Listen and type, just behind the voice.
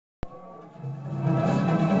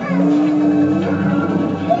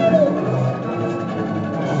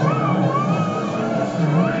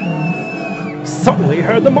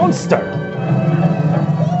heard the monster.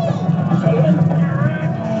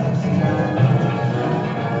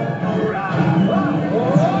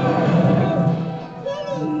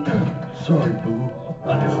 Sorry, Boo.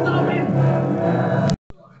 Stop him!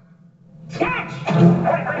 Catch! Stop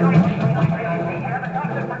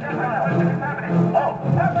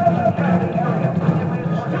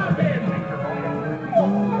him!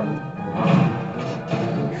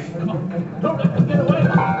 Come on, don't let him get away!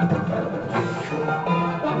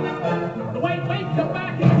 Wait, come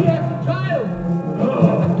back! He has a child!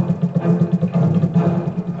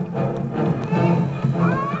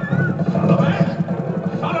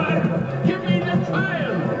 Solomon! Give me the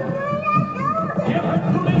child! Give her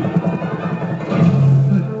to me!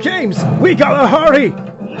 James, we gotta hurry!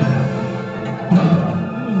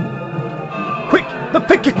 Quick, the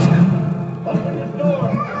picket! Open the door!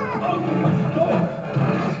 Open the door!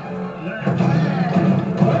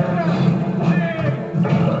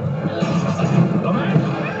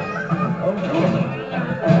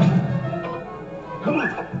 Come on!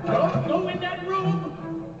 Don't go in that room!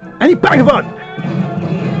 Any vagabond!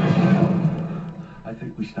 I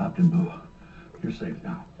think we stopped him, Boo. You're safe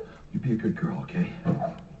now. You be a good girl, okay?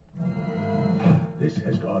 This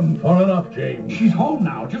has gone far enough, James. She's home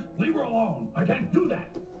now. Just leave her alone. I can't do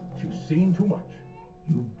that. She's seen too much.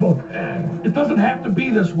 You both have. It doesn't have to be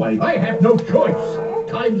this way. I have no choice.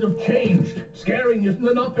 Times have changed. Scaring isn't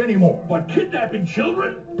enough anymore. But kidnapping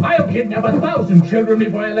children? I'll kidnap 1,000 children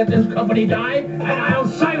before I let this company die, and I'll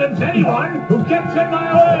silence anyone who gets in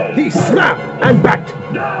my way. He snapped and backed.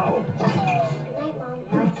 No!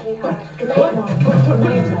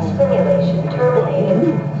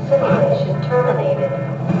 Simulation terminated.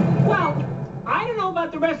 Well, I don't know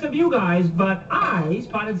about the rest of you guys, but I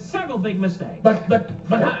spotted several big mistakes. But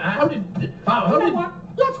how did... You know what?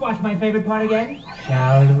 Let's watch my favorite part again,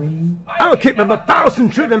 shall we? I'll kidnap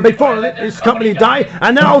 1,000 children before I let this company die,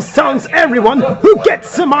 and then I'll silence everyone who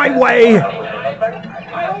gets in my way.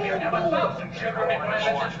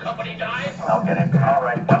 I'll get him. All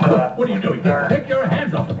right. What are you doing? Take your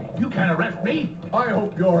hands off of me. You can't arrest me. I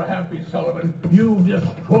hope you're happy, Sullivan. You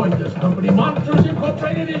destroyed this company. Monsters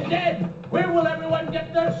Incorporated is dead. Where will everyone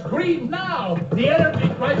get their scream now? The energy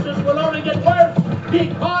crisis will only get worse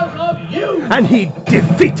because of you. And he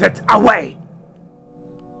defeated away.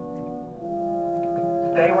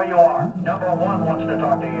 Stay where you are. Number 1 wants to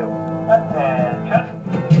talk to you. Attention.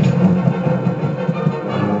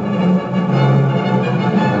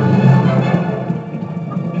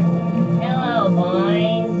 Hello,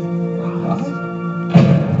 boys.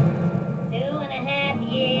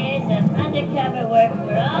 2.5 years of undercover work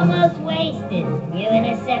were almost wasted. You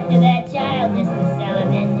intercepted that child, Mr.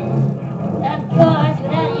 Sullivan. Of course,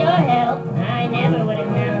 without your help, I never would have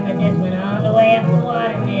known that this went all the way up the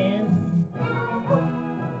waternoose.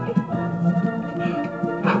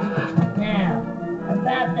 Now,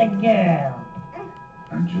 about the girl.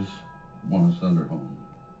 I just want to send her home.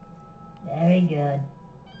 Very good.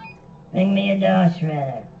 Bring me a door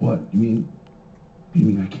shredder. What? You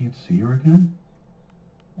mean I can't see her again?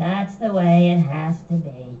 That's the way it has to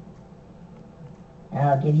be.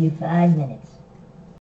 I'll give you 5 minutes.